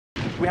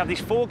We have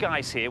these 4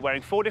 guys here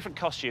wearing 4 different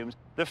costumes.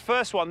 The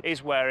first one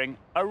is wearing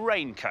a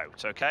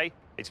raincoat, OK?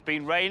 It's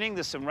been raining,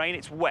 there's some rain,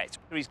 it's wet.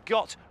 He's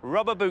got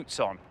rubber boots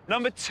on.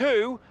 Number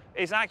 2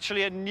 is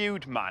actually a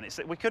nude man.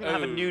 We couldn't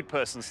have a nude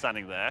person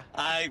standing there.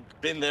 I've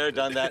been there,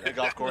 done that at a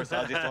golf course.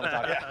 I just don't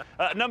talk about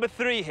it. Number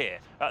 3 here.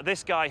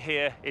 This guy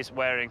here is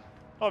wearing,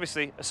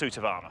 obviously, a suit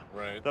of armour.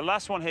 Right. The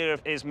last one here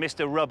is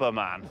Mr. Rubber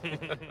Man.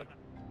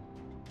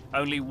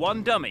 Only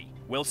one dummy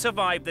will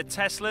survive the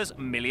Tesla's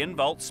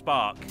 1,000,000-volt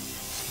spark.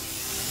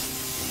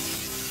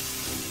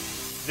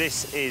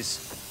 This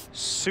is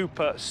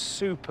super,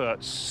 super,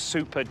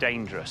 super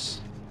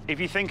dangerous. If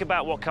you think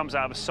about what comes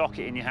out of a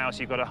socket in your house,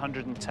 you've got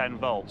 110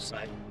 volts.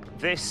 Right.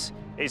 This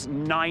is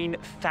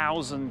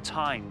 9,000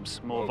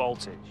 times more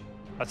voltage.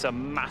 That's a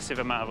massive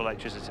amount of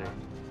electricity.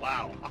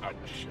 Wow.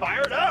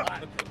 Fire it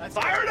up!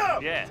 Fire it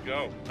up! Yeah. Let's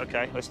go.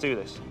 Okay, let's do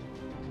this.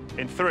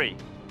 In 3.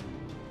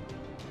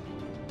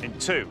 In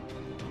 2. You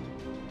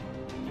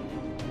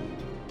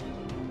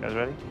guys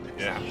ready?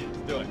 Yeah. Let's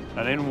do it.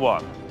 And in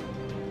 1.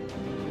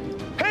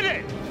 Hit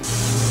it!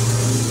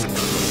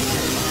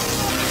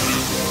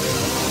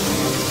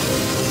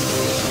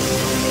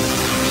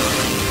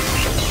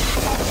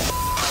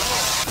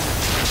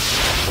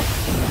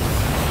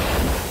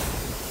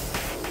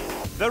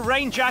 The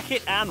rain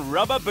jacket and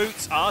rubber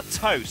boots are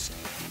toast.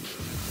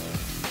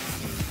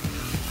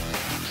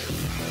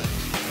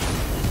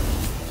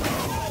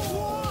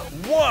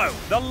 Whoa!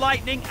 The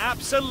lightning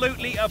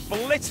absolutely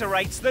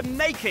obliterates the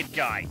naked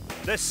guy.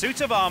 The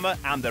suit of armour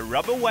and the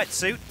rubber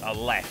wetsuit are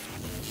left.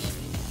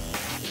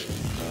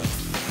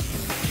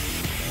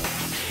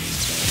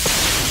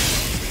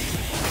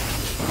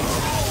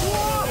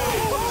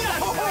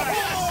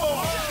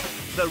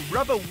 The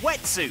rubber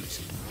wetsuit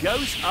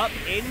goes up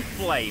in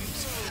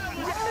flames.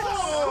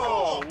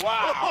 Oh,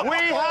 wow. We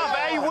have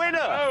a winner!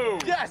 Oh,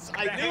 Yes,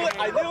 I knew it.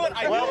 I knew it.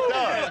 I Well knew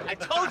done. it. I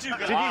told you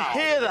guys. Did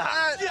you hear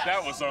that? Yes.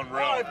 that was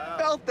unreal. I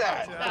felt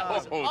that. That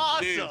was Oh,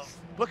 awesome. jeez.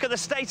 Look at the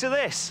state of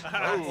this.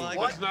 Oh, like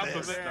that's not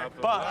this. the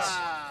But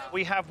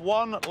we have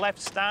one left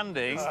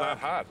standing. It's not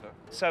hot, huh?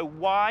 So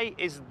why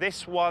is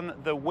this one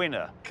the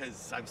winner?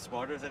 Because I'm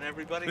smarter than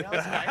everybody else.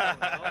 I don't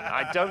know.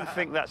 I don't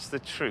think that's the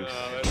truth.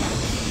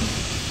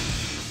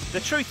 The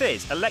truth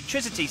is,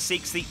 electricity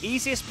seeks the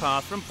easiest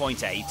path from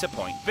point A to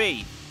point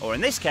B, or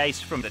in this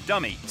case, from the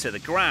dummy to the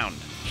ground.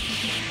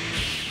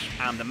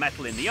 And the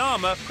metal in the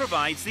armour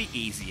provides the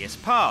easiest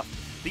path.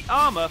 The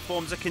armour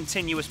forms a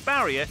continuous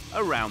barrier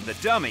around the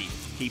dummy,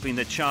 keeping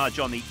the charge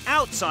on the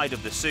outside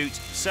of the suit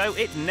so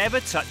it never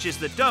touches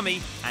the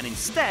dummy and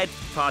instead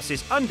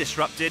passes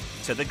undisrupted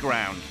to the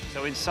ground.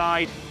 So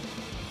inside,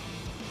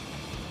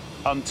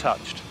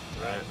 untouched.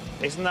 Right.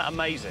 Isn't that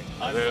amazing?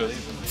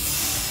 Unbelievable.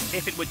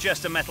 If it were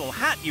just a metal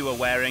hat you were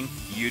wearing,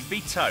 you'd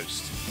be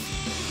toast.